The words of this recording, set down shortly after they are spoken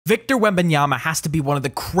Victor Wembanyama has to be one of the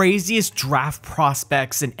craziest draft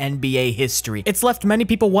prospects in NBA history. It's left many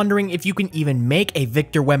people wondering if you can even make a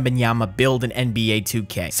Victor Wembanyama build in NBA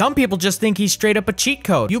 2K. Some people just think he's straight up a cheat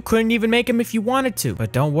code. You couldn't even make him if you wanted to.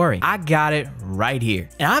 But don't worry, I got it right here.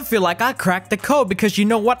 And I feel like I cracked the code because you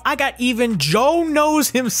know what? I got even Joe Knows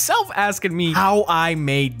himself asking me how I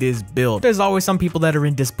made this build. There's always some people that are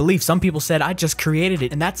in disbelief. Some people said I just created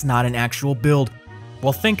it and that's not an actual build.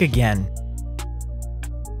 Well, think again.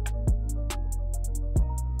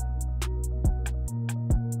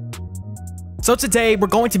 So today, we're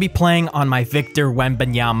going to be playing on my Victor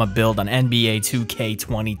Wembanyama build on NBA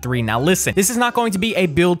 2K23. Now listen, this is not going to be a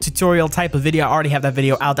build tutorial type of video. I already have that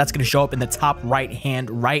video out. That's going to show up in the top right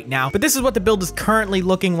hand right now. But this is what the build is currently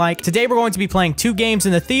looking like. Today, we're going to be playing 2 games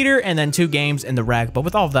in the theater and then 2 games in the rec. But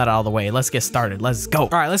with all of that out of the way, let's get started. Let's go. All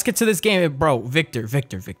right, let's get to this game. Bro, Victor.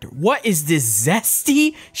 What is this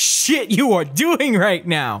zesty shit you are doing right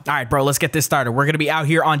now? All right, bro, let's get this started. We're going to be out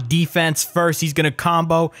here on defense first. He's going to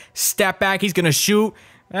combo, step back. He's gonna shoot.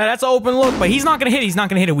 That's an open look, but he's not gonna hit. He's not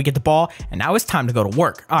gonna hit it. We get the ball, and now it's time to go to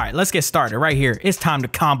work. All right, let's get started right here. It's time to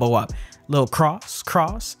combo up. Little cross,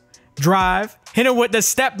 drive, hit it with the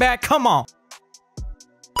step back. Come on.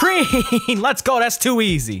 Green, let's go. That's too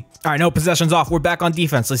easy. All right, no possessions off. We're back on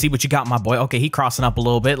defense. Let's see what you got, my boy. Okay, he crossing up a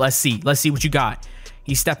little bit. Let's see what you got.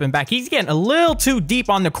 He's stepping back. He's getting a little too deep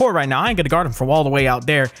on the court right now. I ain't gonna guard him from all the way out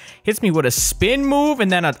there. Hits me with a spin move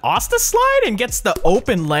and then an Asta slide and gets the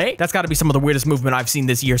open lay. That's gotta be some of the weirdest movement I've seen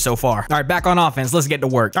this year so far. All right, back on offense. Let's get to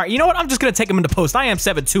work. All right, you know what? I'm just gonna take him into post. I am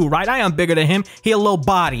 7'2", right? I am bigger than him. He a little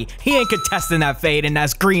body. He ain't contesting that fade and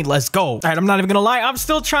that's green. Let's go. All right, I'm not even gonna lie. I'm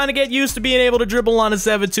still trying to get used to being able to dribble on a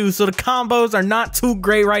 7'2", so the combos are not too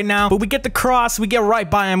great right now, but we get the cross, we get right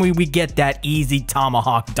by him, we get that easy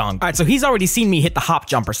tomahawk dunk. All right, so he's already seen me hit the hop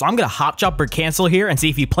jumper, so I'm gonna hop jumper cancel here and see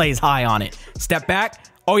if he plays high on it. Step back.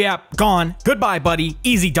 Oh yeah, gone. Goodbye, buddy.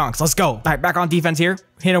 Easy dunks. Let's go. All right, back on defense here.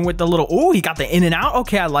 Hit him with the little, ooh, he got the in and out.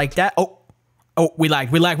 Okay, I like that. Oh, we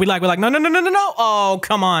like. No. Oh,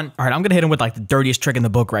 come on. All right, I'm gonna hit him with like the dirtiest trick in the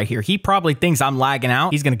book right here. He probably thinks I'm lagging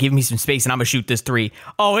out. He's gonna give me some space and I'm gonna shoot this 3.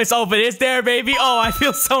 Oh, it's open. It's there, baby. Oh, I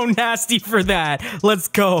feel so nasty for that. Let's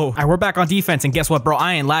go. All right, we're back on defense and guess what, bro?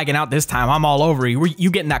 I ain't lagging out this time. I'm all over you. You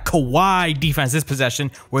getting that Kawhi defense this possession.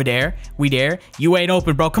 We're there. We there. You ain't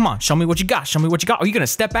open, bro. Come on. Show me what you got. Are you gonna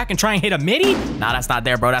step back and try and hit a midi? Nah, that's not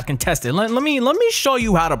there, bro. That's contested. Let me show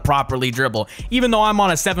you how to properly dribble. Even though I'm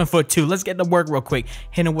on a 7'2", let's get to work real quick.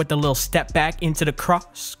 Hit him with the little step back into the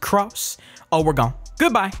cross. Oh, we're gone.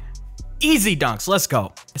 Goodbye. Easy dunks. Let's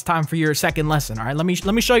go. It's time for your second lesson. All right, let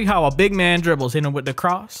me show you how a big man dribbles. Hit him with the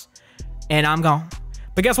cross, and I'm gone.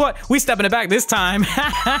 But guess what? We stepping it back this time.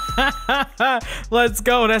 Let's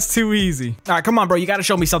go. That's too easy. All right, come on, bro. You got to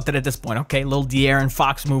show me something at this point. Okay, little De'Aaron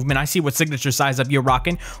Fox movement. I see what signature size up you're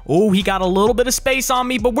rocking. Oh, he got a little bit of space on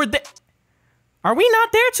me, but we're there. Are we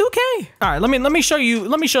not there, 2K? All right, let me show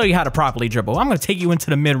you how to properly dribble. I'm gonna take you into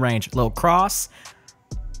the mid-range. Little cross.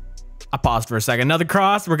 I paused for a second. Another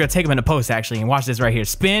cross. We're gonna take him into post actually, and watch this right here.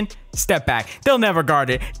 Spin, step back. They'll never guard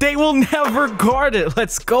it. They will never guard it.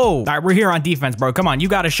 Let's go. All right, we're here on defense, bro. Come on, you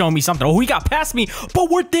gotta show me something. Oh, he got past me, but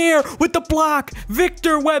we're there with the block.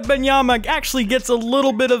 Victor Wembanyama actually gets a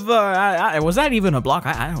little bit of was that even a block?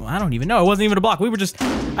 I don't even know. It wasn't even a block.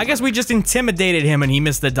 I guess we just intimidated him and he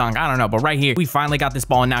missed the dunk. I don't know, but right here, we finally got this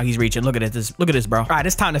ball and now he's reaching. Look at this. Look at this, bro. All right,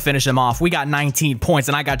 it's time to finish him off. We got 19 points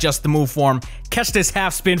and I got just the move for him. Catch this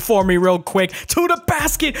half spin for me real quick to the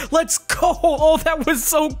basket. Let's go. Oh, that was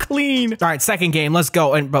so clean. All right, second game. Let's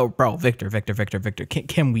go. And bro, Victor.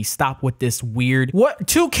 Can we stop with this weird? What?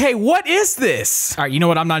 2K, what is this? All right, you know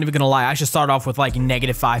what? I'm not even gonna lie. I should start off with like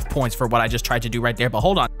 -5 points for what I just tried to do right there. But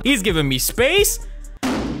hold on. He's giving me space.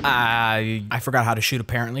 I forgot how to shoot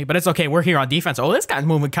apparently, but it's okay. We're here on defense. Oh, this guy's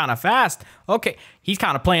moving kind of fast. Okay, he's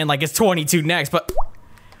kind of playing like it's 22 next, but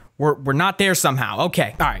we're not there somehow.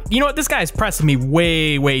 Okay, all right. You know what? This guy is pressing me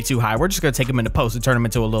way too high. We're just gonna take him into post and turn him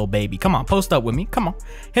into a little baby. Come on, post up with me. Come on,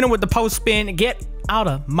 hit him with the post spin. Get out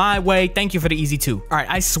of my way. Thank you for the easy 2. All right,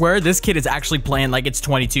 I swear this kid is actually playing like it's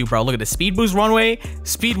 22, bro. Look at the speed boost one way,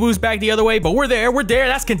 speed boost back the other way, but we're there.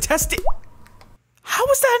 That's contested. How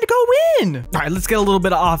was that to go in? All right, let's get a little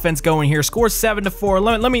bit of offense going here. Score 7-4.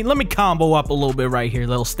 Let me combo up a little bit right here.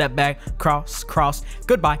 Little step back, cross.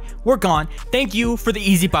 Goodbye. We're gone. Thank you for the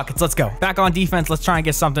easy buckets. Let's go. Back on defense. Let's try and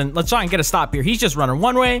get something. Let's try and get a stop here. He's just running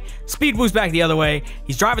one way. Speed boost back the other way.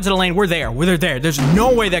 He's driving to the lane. We're there. There's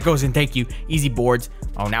no way that goes in. Thank you. Easy boards.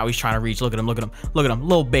 Oh, now he's trying to reach. Look at him.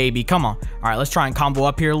 Little baby. Come on. All right, let's try and combo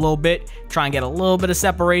up here a little bit. Try and get a little bit of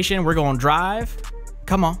separation. We're going drive.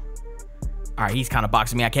 Come on. All right, he's kind of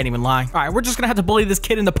boxing me. I can't even lie. All right, we're just going to have to bully this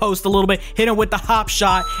kid in the post a little bit. Hit him with the hop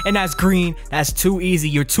shot, and that's green. That's too easy.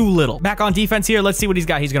 You're too little. Back on defense here. Let's see what he's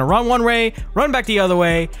got. He's going to run one way, run back the other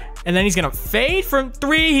way, and then he's going to fade from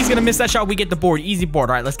 3. He's going to miss that shot. We get the board. Easy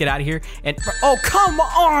board. All right, let's get out of here. And oh, come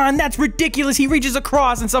on. That's ridiculous. He reaches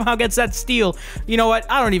across and somehow gets that steal. You know what?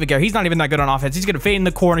 I don't even care. He's not even that good on offense. He's going to fade in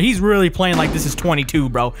the corner. He's really playing like this is 22,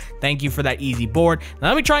 bro. Thank you for that easy board. Now,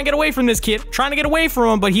 let me try and get away from this kid. Trying to get away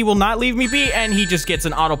from him, but he will not leave me be, and he just gets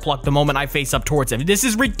an auto pluck the moment I face up towards him. This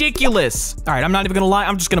is ridiculous. All right, I'm not even going to lie.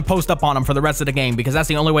 I'm just going to post up on him for the rest of the game because that's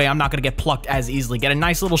the only way I'm not going to get plucked as easily. Get a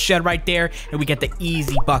nice little shed right there, and we get the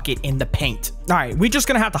easy bucket in the paint. All right, we're just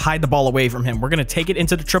going to have to hide the ball away from him. We're going to take it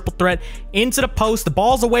into the triple threat, into the post. The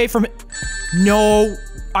ball's away from him. No.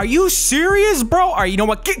 Are you serious, bro? All right, you know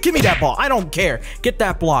what? Give me that ball. I don't care. Get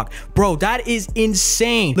that block. Bro, that is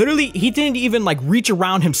insane. Literally, he didn't even like reach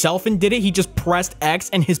around himself and did it. He just pressed X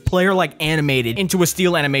and his player like animated into a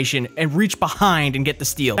steal animation and reached behind and get the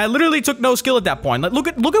steal. That literally took no skill at that point. Like, look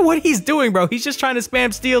at what he's doing, bro. He's just trying to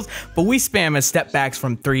spam steals, but we spam his step backs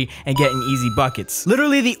from 3 and getting easy buckets.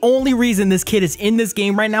 Literally, the only reason this kid is in this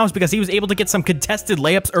game right now is because he was able to get some contested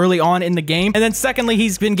layups early on in the game. And then secondly,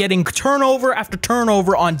 he's been getting turnover after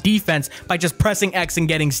turnover on defense by just pressing X and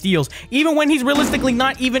getting steals, even when he's realistically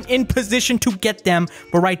not even in position to get them.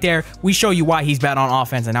 But right there, we show you why he's bad on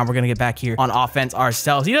offense, and now we're gonna get back here on offense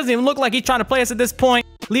ourselves. He doesn't even look like he's trying to play us at this point,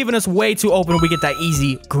 leaving us way too open. We get that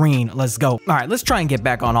easy green. Let's go. All right, let's try and get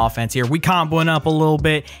back on offense here. We comboing up a little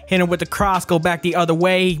bit, hit him with the cross, go back the other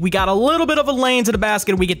way. We got a little bit of a lane to the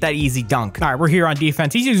basket, and we get that easy dunk. All right, we're here on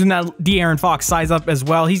defense. He's using that De'Aaron Fox size up as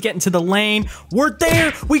well. He's getting to the lane. We're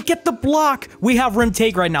there. We get the block. We have rim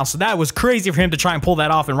take right now, so that was crazy for him to try and pull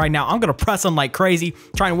that off. And right now, I'm going to press him like crazy,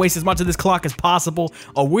 trying to waste as much of this clock as possible.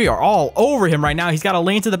 Oh, we are all over him right now. He's got a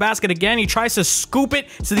lane to the basket again. He tries to scoop it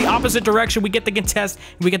to the opposite direction. We get the contest,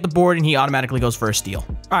 we get the board, and he automatically goes for a steal.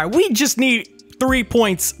 All right, we just need 3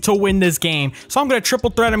 points to win this game. So I'm going to triple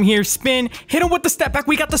threat him here, spin, hit him with the step back.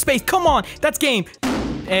 We got the space. Come on. That's game.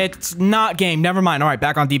 It's not game. Never mind. All right,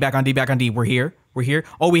 back on D, back on D, back on D. We're here. We're here.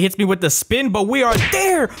 Oh, he hits me with the spin, but we are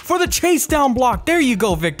there for the chase down block. There you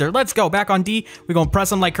go, Victor. Let's go. Back on D. We're going to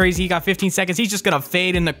press him like crazy. He got 15 seconds. He's just going to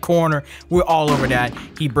fade in the corner. We're all over that.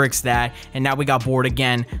 He bricks that. And now we got board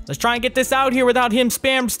again. Let's try and get this out here without him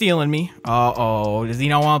spam stealing me. Uh-oh. Does he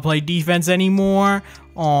not want to play defense anymore?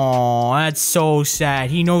 Oh, that's so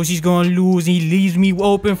sad. He knows he's going to lose. He leaves me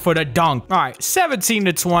open for the dunk. All right,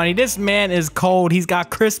 17-20. This man is cold. He's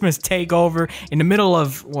got Christmas takeover in the middle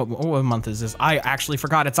of, what month is this? I actually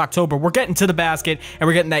forgot. It's October. We're getting to the basket, and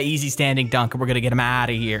we're getting that easy standing dunk, and we're going to get him out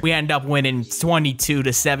of here. We end up winning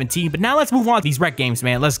 22-17, but now let's move on to these rec games,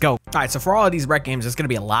 man. Let's go. All right, so for all of these rec games, there's going to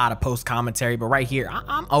be a lot of post commentary, but right here,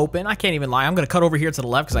 I'm open. I can't even lie. I'm going to cut over here to the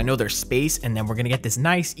left because I know there's space, and then we're going to get this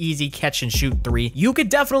nice, easy catch and shoot 3. You could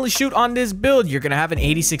definitely shoot on this build. You're gonna have an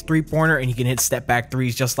 86 3-pointer and you can hit step back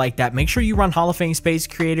threes just like that. Make sure you run Hall of Fame Space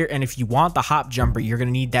Creator, and if you want the hop jumper, you're gonna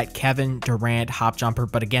need that Kevin Durant hop jumper.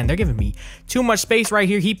 But again, they're giving me too much space right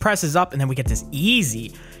here. He presses up, and then we get this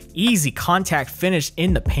easy contact finish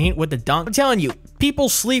in the paint with the dunk. I'm telling you, people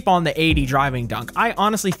sleep on the 80 driving dunk. I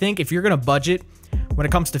honestly think if you're gonna budget when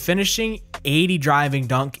it comes to finishing, 80 driving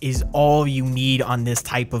dunk is all you need on this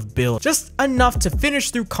type of build. Just enough to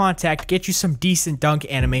finish through contact, get you some decent dunk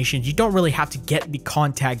animations. You don't really have to get the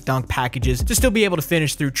contact dunk packages to still be able to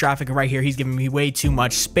finish through traffic. And right here, he's giving me way too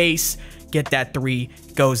much space. Get that 3,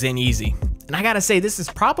 goes in easy. And I gotta say, this is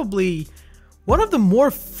probably one of the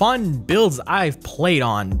more fun builds I've played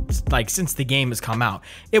on, like, since the game has come out.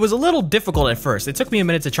 It was a little difficult at first. It took me a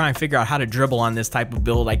minute to try and figure out how to dribble on this type of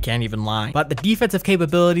build. I can't even lie. But the defensive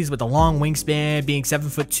capabilities with the long wingspan, being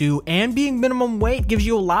 7'2", and being minimum weight gives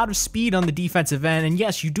you a lot of speed on the defensive end. And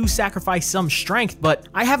yes, you do sacrifice some strength, but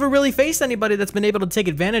I haven't really faced anybody that's been able to take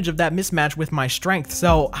advantage of that mismatch with my strength.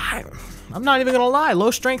 So I'm not even gonna lie,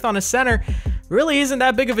 low strength on a center really isn't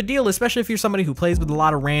that big of a deal, especially if you're somebody who plays with a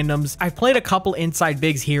lot of randoms. I've played a couple inside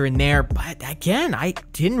bigs here and there, but again, I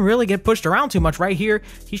didn't really get pushed around too much. Right here,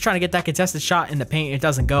 he's trying to get that contested shot in the paint. It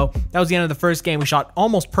doesn't go. That was the end of the first game. We shot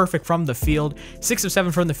almost perfect from the field, 6 of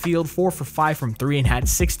 7 from the field, 4 for 5 from 3, and had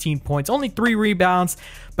 16 points, only 3 rebounds.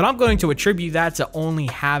 But I'm going to attribute that to only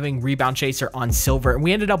having Rebound Chaser on silver. And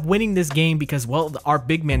we ended up winning this game because, well, our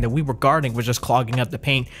big man that we were guarding was just clogging up the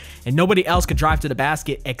paint, and nobody else could drive to the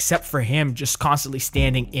basket except for him, just constantly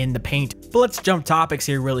standing in the paint. But let's jump topics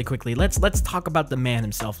here really quickly. Let's talk about the man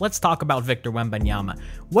himself. Let's talk about Victor Wembanyama.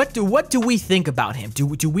 What do we think about him? Do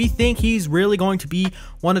we think he's really going to be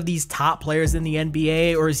one of these top players in the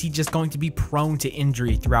NBA, or is he just going to be prone to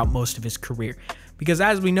injury throughout most of his career? Because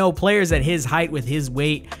as we know, players at his height with his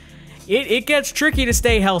weight, it gets tricky to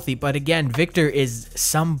stay healthy. But again, Victor is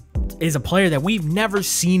a player that we've never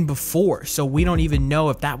seen before, so we don't even know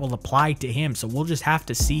if that will apply to him. So we'll just have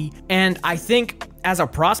to see. And I think as a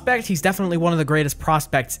prospect, he's definitely one of the greatest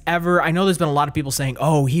prospects ever. I know there's been a lot of people saying,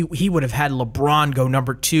 oh, he would have had LeBron go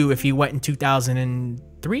number 2 if he went in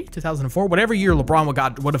 2003, 2004, whatever year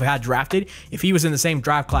LeBron would have had drafted. If he was in the same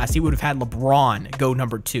draft class, he would have had LeBron go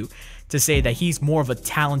number 2, to say that he's more of a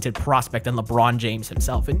talented prospect than LeBron James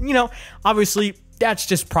himself. And, you know, obviously that's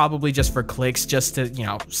just probably just for clicks, just to, you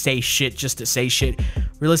know, say shit just to say shit.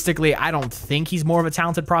 Realistically, I don't think he's more of a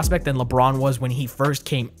talented prospect than LeBron was when he first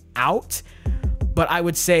came out. But I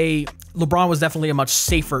would say LeBron was definitely a much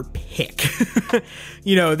safer pick.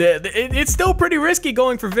 You know, it's still pretty risky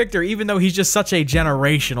going for Victor, even though he's just such a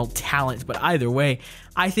generational talent. But either way,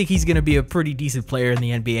 I think he's going to be a pretty decent player in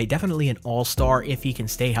the NBA. Definitely an all-star if he can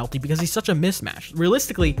stay healthy, because he's such a mismatch.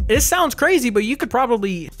 Realistically, this sounds crazy, but you could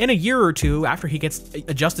probably, in a year or two, after he gets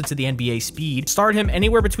adjusted to the NBA speed, start him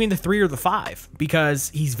anywhere between the 3 or the 5, because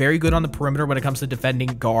he's very good on the perimeter when it comes to defending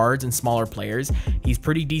guards and smaller players. He's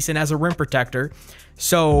pretty decent as a rim protector.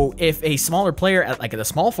 So if a smaller player at like the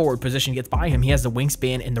small forward position gets by him, he has the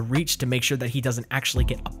wingspan and the reach to make sure that he doesn't actually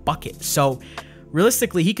get a bucket. So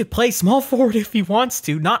realistically, he could play small forward if he wants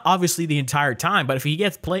to, not obviously the entire time, but if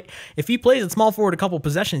he plays at small forward a couple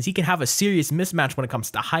possessions, he can have a serious mismatch when it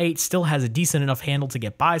comes to height, still has a decent enough handle to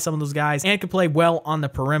get by some of those guys, and can play well on the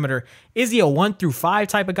perimeter. Is he a 1 through 5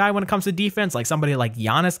 type of guy when it comes to defense, like somebody like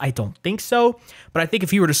Giannis? I don't think so, but I think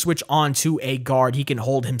if he were to switch on to a guard, he can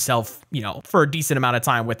hold himself, you know, for a decent amount of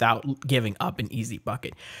time without giving up an easy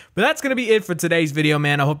bucket. But that's going to be it for today's video,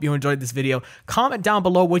 man. I hope you enjoyed this video. Comment down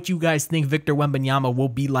below what you guys think Victor Wembanyama will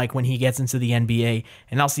be like when he gets into the NBA,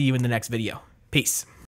 and I'll see you in the next video. Peace.